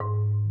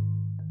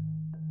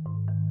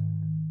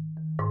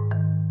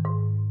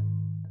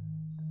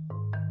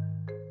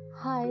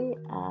Hi,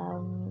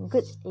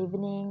 good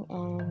evening,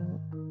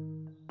 and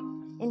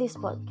in this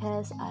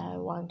podcast, I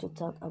want to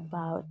talk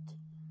about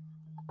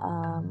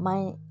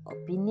my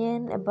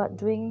opinion about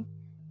doing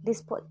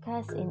this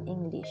podcast in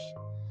English.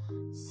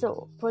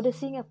 So,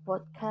 producing a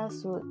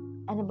podcast would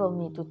enable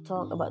me to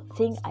talk about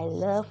things I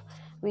love,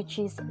 which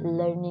is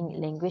learning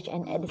language,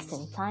 and at the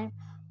same time,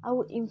 I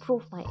would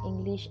improve my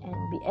English and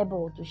be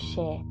able to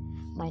share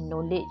my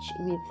knowledge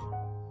with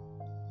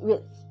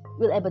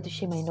will able to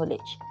share my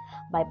knowledge.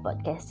 By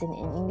podcasting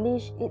in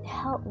English, it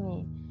helped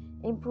me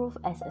improve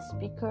as a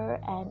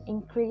speaker and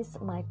increase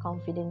my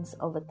confidence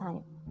over time.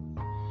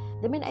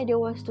 The main idea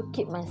was to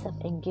keep myself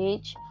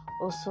engaged.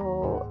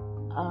 Also,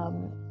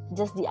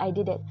 just the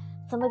idea that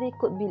somebody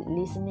could be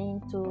listening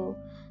to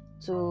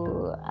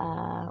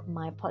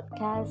my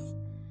podcast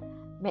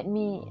made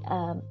me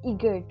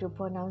eager to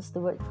pronounce the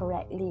word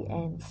correctly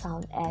and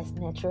sound as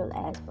natural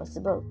as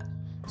possible.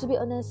 To be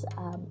honest,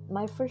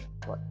 my first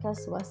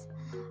podcast was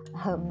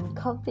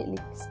completely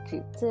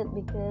scripted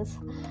because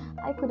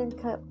I couldn't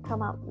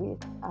come up with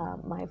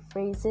my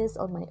phrases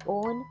on my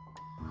own.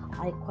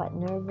 I quite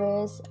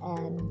nervous,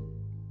 and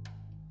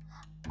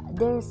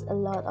there's a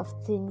lot of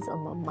things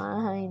on my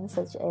mind,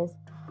 such as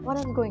what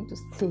I'm going to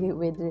say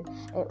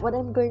what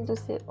I'm going to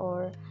say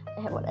or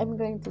what I'm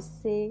going to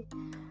say,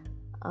 or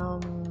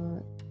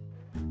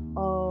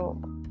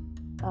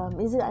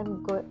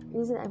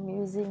is it I'm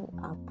using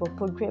a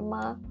proper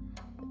grammar.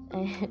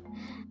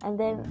 And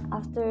then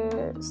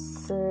after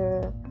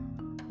Sir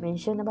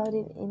mentioned about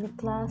it in the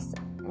class,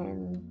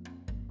 and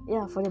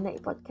for the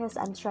next podcast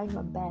I'm trying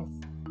my best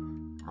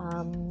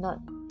not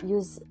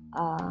use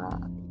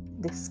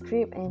the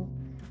script, and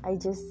I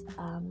just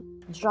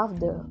draft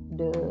the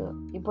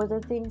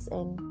important things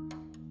and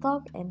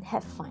talk and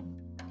have fun.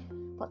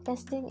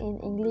 Podcasting in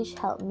English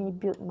helped me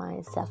build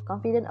my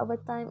self-confidence over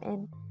time,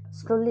 and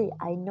slowly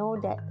I know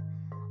that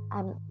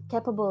I'm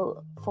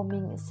capable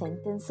forming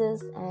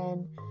sentences,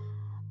 and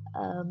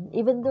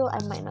even though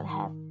I might not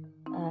have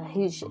a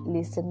huge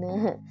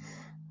listener,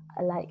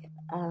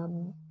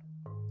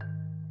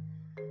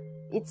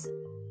 it's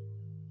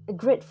a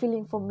great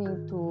feeling for me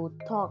to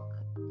talk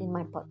in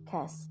my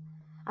podcast.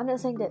 I'm not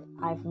saying that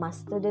I've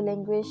mastered the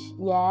language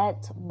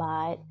yet,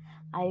 but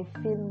I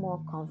feel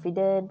more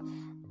confident,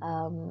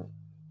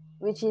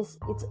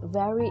 it's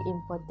very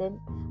important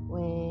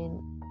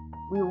when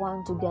we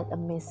want to get a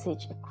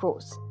message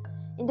across.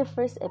 In the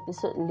first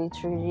episode,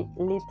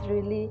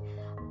 literally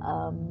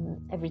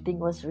everything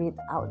was read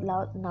out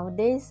loud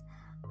nowadays.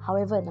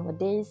 However,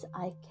 nowadays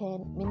I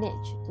can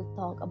manage to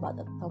talk about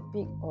a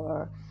topic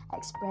or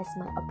express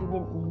my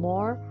opinion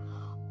more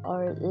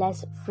or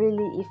less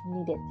freely if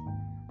needed.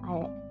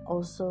 I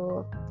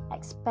also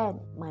expand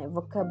my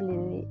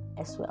vocabulary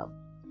as well.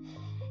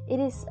 It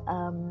is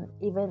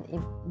even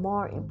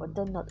more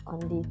important not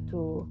only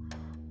to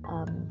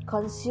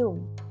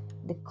consume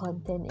the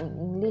content in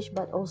English,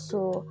 but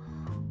also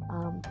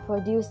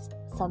produce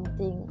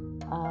something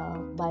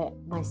by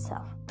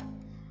myself.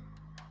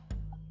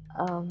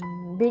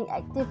 Being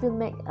active will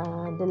make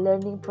the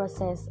learning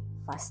process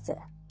faster.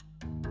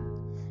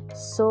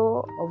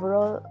 So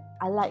overall,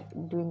 I like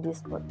doing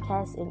this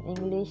podcast in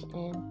English,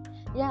 and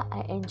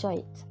I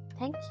enjoy it.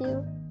 Thank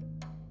you.